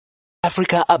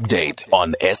Africa Update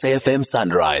on SAFM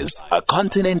Sunrise, a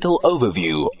continental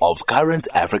overview of current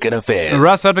African affairs.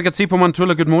 Ras Advocate Sipho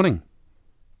Mantula, good morning.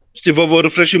 Sipho,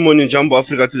 refreshing morning, Jumbo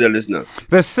Africa to the listeners.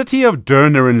 The city of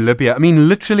Derna in Libya,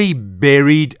 literally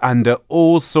buried under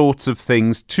all sorts of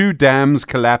things. 2 dams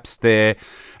collapsed there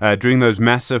during those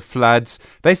massive floods.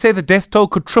 They say the death toll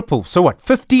could triple. So what,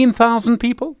 15,000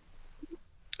 people?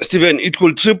 Stephen, it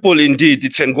could triple indeed.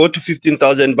 It can go to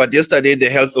 15,000, but yesterday the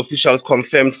health officials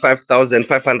confirmed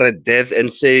 5,500 deaths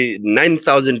and say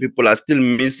 9,000 people are still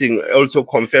missing, also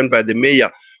confirmed by the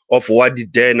mayor of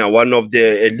Wadi-Derna, one of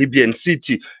the Libyan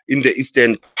city in the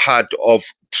eastern part of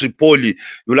Tripoli.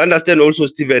 You'll understand also,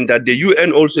 Stephen, that the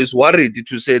UN also is worried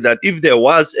to say that if there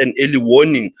was an early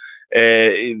warning,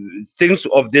 things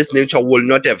of this nature will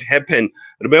not have happened.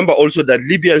 Remember also that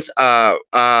Libyans are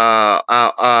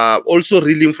also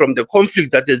reeling from the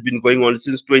conflict that has been going on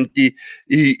since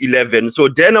 2011. So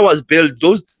Derna was built,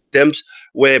 those dams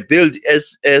were built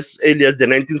as early as the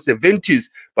 1970s.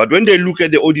 But when they look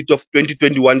at the audit of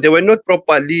 2021, they were not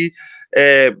properly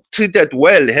treated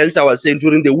well. Hence, I was saying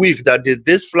during the week that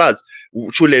these floods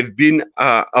should have been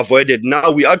avoided.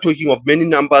 Now we are talking of many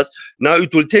numbers. Now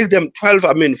it will take them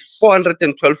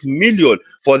 412 million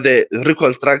for the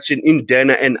reconstruction in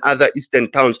Derna and other eastern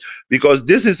towns, because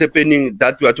this is happening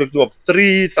that we are talking of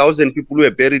 3,000 people who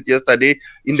were buried yesterday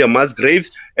in the mass graves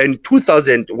and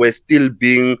 2,000 were still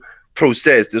being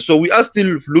processed. So we are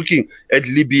still looking at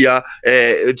Libya,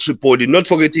 Tripoli, not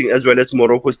forgetting as well as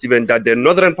Morocco, Stephen, that the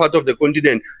northern part of the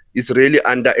continent is really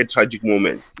under a tragic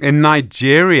moment. In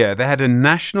Nigeria, they had a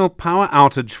national power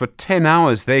outage for 10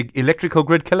 hours. Their electrical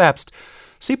grid collapsed.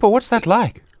 Sipho, what's that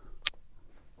like?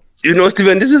 You know,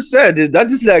 Stephen, this is sad.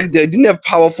 That is like they didn't have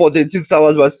power for 36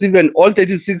 hours, but Stephen, all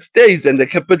 36 days and the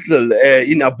capital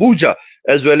in Abuja,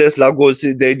 as well as Lagos,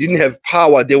 they didn't have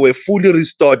power. They were fully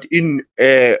restored in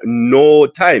no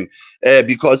time.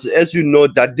 Because as you know,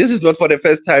 that this is not for the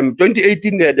first time.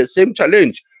 2018, they had the same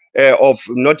challenge of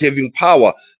not having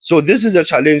power. So this is a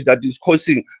challenge that is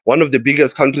causing one of the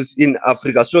biggest countries in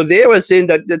Africa. So they were saying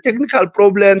that the technical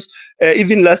problems,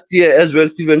 even last year as well,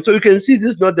 Stephen. So you can see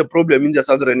this is not the problem in the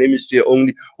southern hemisphere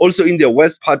only. Also in the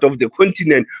west part of the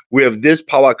continent, we have this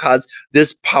power cuts,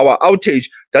 this power outage.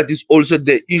 That is also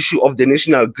the issue of the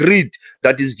national grid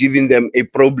that is giving them a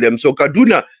problem. So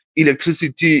Kaduna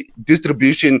electricity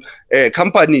distribution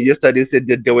company yesterday said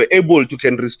that they were able to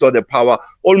can restore the power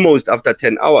almost after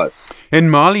 10 hours. In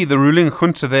Mali, the ruling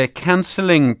junta, they're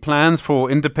cancelling plans for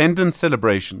independence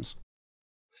celebrations.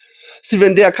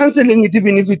 Stephen, they are cancelling it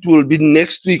even if it will be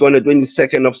next week on the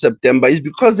 22nd of September. It's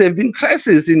because there have been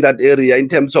crises in that area in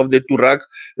terms of the Tuareg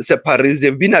separates.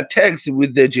 There have been attacks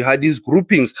with the jihadist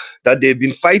groupings that they've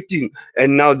been fighting.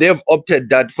 And now they've opted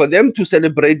that for them to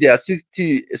celebrate their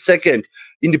 62nd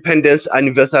independence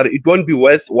anniversary, it won't be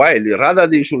worthwhile. Rather,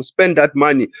 they should spend that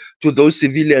money to those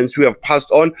civilians who have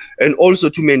passed on and also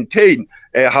to maintain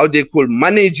how they could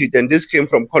manage it. And this came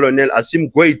from Colonel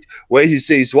Asim Goit, where he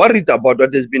says worried about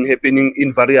what has been happening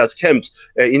in various camps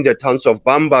in the towns of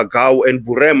Bamba, Gao, and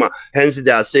Burema. Hence,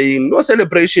 they are saying no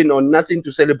celebration or nothing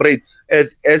to celebrate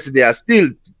as they are still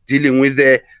dealing with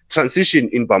the transition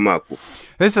in Bamako.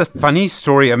 There's a funny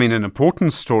story, an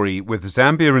important story with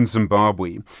Zambia and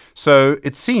Zimbabwe. So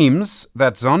it seems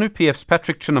that Zanu PF's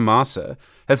Patrick Chinamasa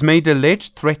has made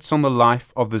alleged threats on the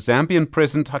life of the Zambian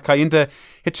President Hakainde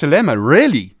Hichilema.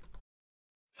 Really?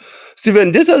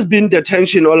 Stephen, this has been the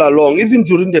tension all along, even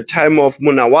during the time of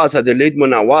Munawasa, the late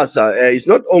Munawasa. It's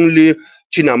not only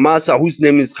Chinamasa, whose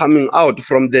name is coming out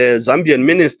from the Zambian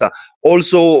minister,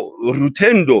 also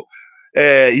Rutendo.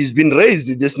 He's been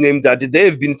raised this name that they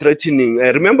have been threatening.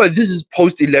 Remember, this is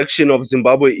post-election of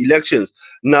Zimbabwe elections.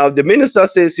 Now, the minister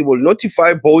says he will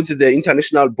notify both the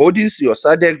international bodies, your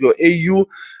SADC, your AU,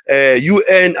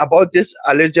 UN, about this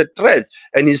alleged threat.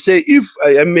 And he say,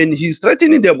 he's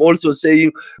threatening them also,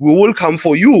 saying, we will come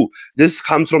for you. This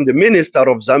comes from the minister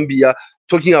of Zambia,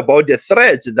 talking about the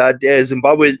threats that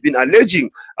Zimbabwe has been alleging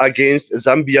against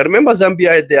Zambia. Remember,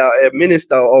 Zambia had their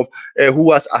minister who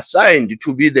was assigned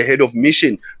to be the head of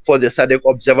mission for the SADC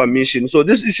Observer Mission. So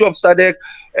this issue of SADC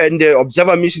and the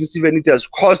Observer Mission, Stephen, it has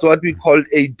caused what we call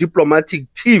a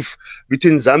diplomatic tiff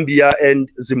between Zambia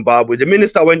and Zimbabwe. The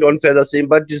minister went on further saying,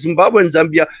 but Zimbabwe and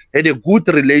Zambia had a good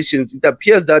relations. It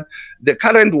appears that the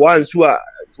current ones who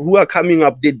are coming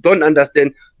up, they don't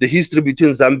understand the history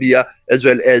between Zambia as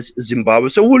well as Zimbabwe.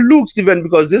 So we'll look, Stephen,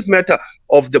 because this matter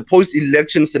of the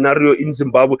post-election scenario in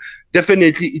Zimbabwe,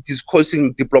 definitely it is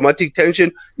causing diplomatic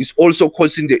tension. It's also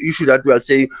causing the issue that we are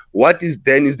saying, what is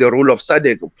the role of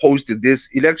SADC post these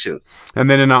elections? And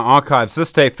then in our archives,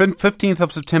 this day, 15th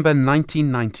of September,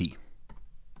 1990.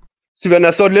 Stephen,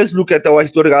 I thought let's look at our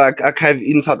historical archive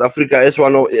in South Africa as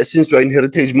since we're in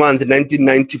Heritage Month,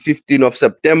 1990, 15 of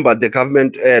September, the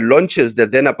government launches, the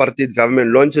then apartheid government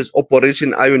launches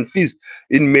Operation Iron Fist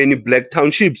in many black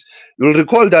townships. You'll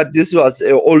recall that this was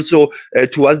also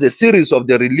towards the series of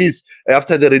the release,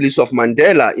 after the release of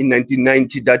Mandela in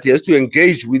 1990, that he has to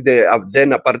engage with the then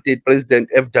apartheid president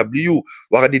F.W.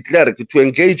 de Klerk to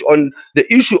engage on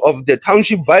the issue of the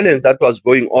township violence that was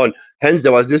going on. Hence,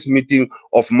 there was this meeting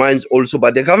of minds also.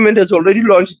 But the government has already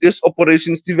launched this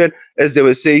operation, Stephen, as they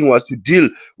were saying, was to deal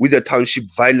with the township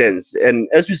violence. And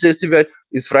as we say, Stephen,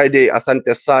 it's Friday,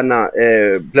 Asante Sana,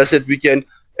 blessed weekend,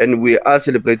 and we are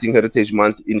celebrating Heritage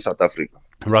Month in South Africa.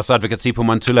 Ross Advocate Sipho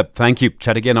Mantula, thank you.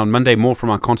 Chat again on Monday. More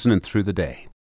from our continent through the day.